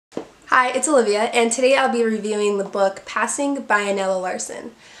Hi, it's Olivia, and today I'll be reviewing the book Passing by Nella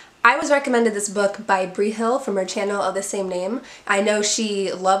Larsen. I was recommended this book by Bree Hill from her channel of the same name. I know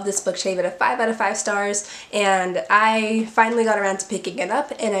she loved this book. She gave it a 5 out of 5 stars, and I finally got around to picking it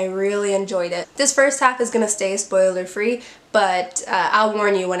up, and I really enjoyed it. This first half is going to stay spoiler-free, but I'll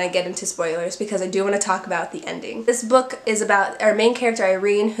warn you when I get into spoilers because I do want to talk about the ending. This book is about our main character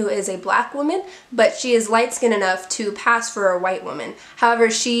Irene, who is a black woman, but she is light-skinned enough to pass for a white woman. However,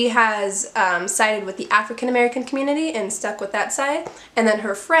 she has sided with the African American community and stuck with that side, and then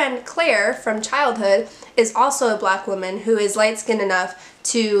her friend Claire from childhood is also a black woman who is light-skinned enough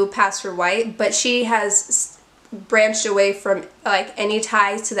to pass for white, but she has branched away from any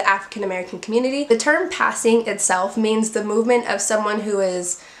ties to the African American community. The term passing itself means the movement of someone who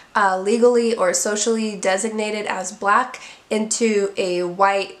is legally or socially designated as black into a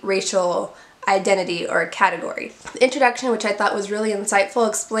white racial identity or category. The introduction, which I thought was really insightful,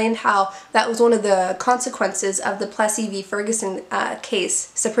 explained how that was one of the consequences of the Plessy v. Ferguson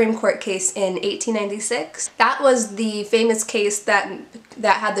case, Supreme Court case in 1896. That was the famous case that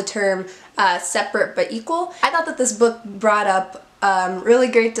had the term separate but equal. I thought that this book brought up really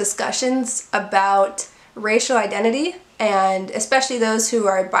great discussions about racial identity, and especially those who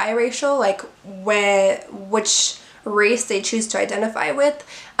are biracial, like which race they choose to identify with.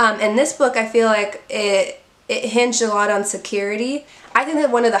 In this book, I feel like it hinged a lot on security. I think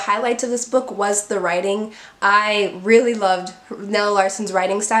that one of the highlights of this book was the writing. I really loved Nella Larsen's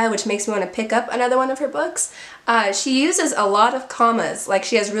writing style, which makes me want to pick up another one of her books. She uses a lot of commas, like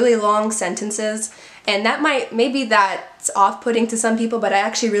she has really long sentences, and that maybe that's off-putting to some people, but I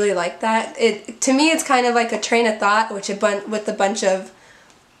actually really like that. To me, it's kind of like a train of thought, with a bunch of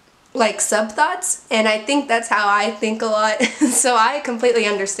sub-thoughts, and I think that's how I think a lot. So I completely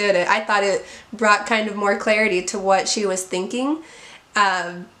understood it. I thought it brought kind of more clarity to what she was thinking.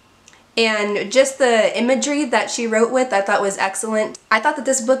 And just the imagery that she wrote with, I thought was excellent. I thought that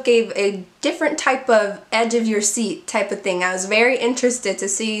this book gave a different type of edge of your seat type of thing. I was very interested to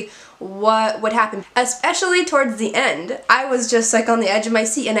see what would happen, especially towards the end. I was just on the edge of my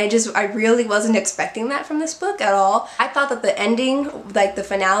seat, and I really wasn't expecting that from this book at all. I thought that the ending, the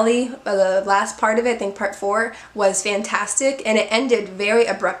finale, the last part of it, I think part 4, was fantastic, and it ended very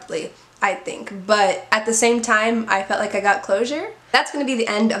abruptly, I think. But at the same time, I felt like I got closure. That's going to be the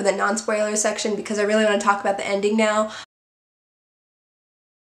end of the non-spoiler section because I really want to talk about the ending now.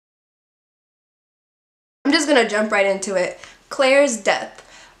 I'm just going to jump right into it. Claire's death.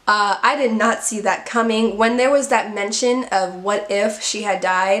 I did not see that coming. When there was that mention of what if she had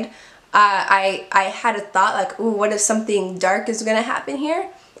died, I had a thought ooh, what if something dark is going to happen here?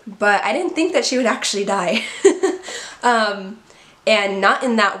 But I didn't think that she would actually die. And not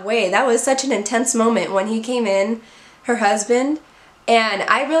in that way. That was such an intense moment when he came in, her husband, and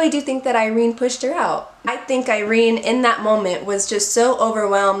I really do think that Irene pushed her out. I think Irene in that moment was just so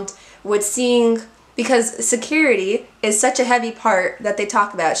overwhelmed with seeing, because security is such a heavy part that they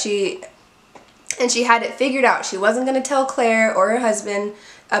talk about. She had it figured out. She wasn't going to tell Claire or her husband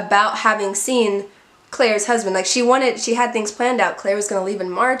about having seen Claire's husband. She had things planned out. Claire was going to leave in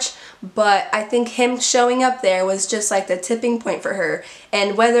March, but I think him showing up there was just the tipping point for her.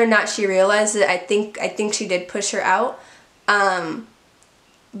 And whether or not she realized it, I think she did push her out.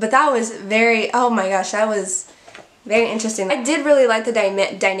 But that was oh my gosh, that was very interesting. I did really like the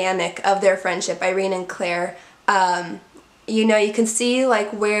dynamic of their friendship, Irene and Claire. You know, you can see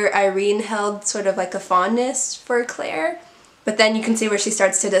where Irene held sort of a fondness for Claire, but then you can see where she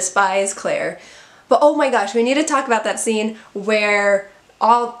starts to despise Claire. But oh my gosh, we need to talk about that scene where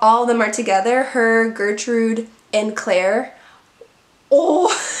all of them are together, her, Gertrude, and Claire.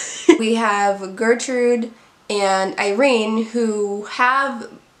 Oh! We have Gertrude and Irene, who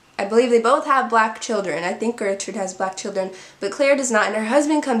I believe they both have black children. I think Gertrude has black children, but Claire does not, and her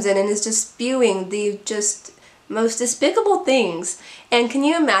husband comes in and is just spewing the most despicable things. And can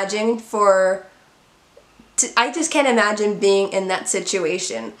you imagine I just can't imagine being in that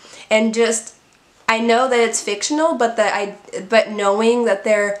situation. And I know that it's fictional, but knowing that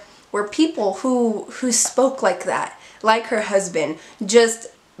there were people who spoke like that, like her husband, just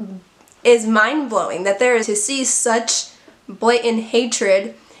is mind-blowing. That to see such blatant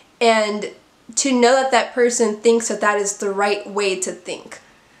hatred and to know that that person thinks that is the right way to think,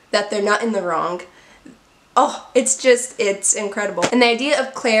 that they're not in the wrong. Oh, it's incredible. And the idea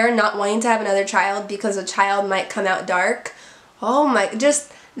of Claire not wanting to have another child because a child might come out dark, oh my,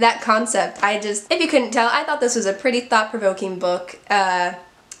 just that concept. If you couldn't tell, I thought this was a pretty thought-provoking book. I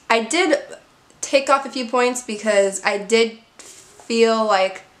did take off a few points because I did feel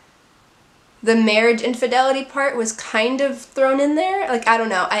the marriage infidelity part was kind of thrown in there. Like, I don't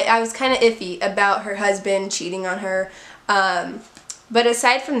know. I was kind of iffy about her husband cheating on her. But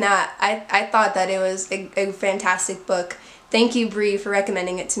aside from that, I thought that it was a fantastic book. Thank you, Bree, for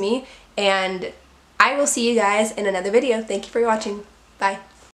recommending it to me. And I will see you guys in another video. Thank you for watching. Bye.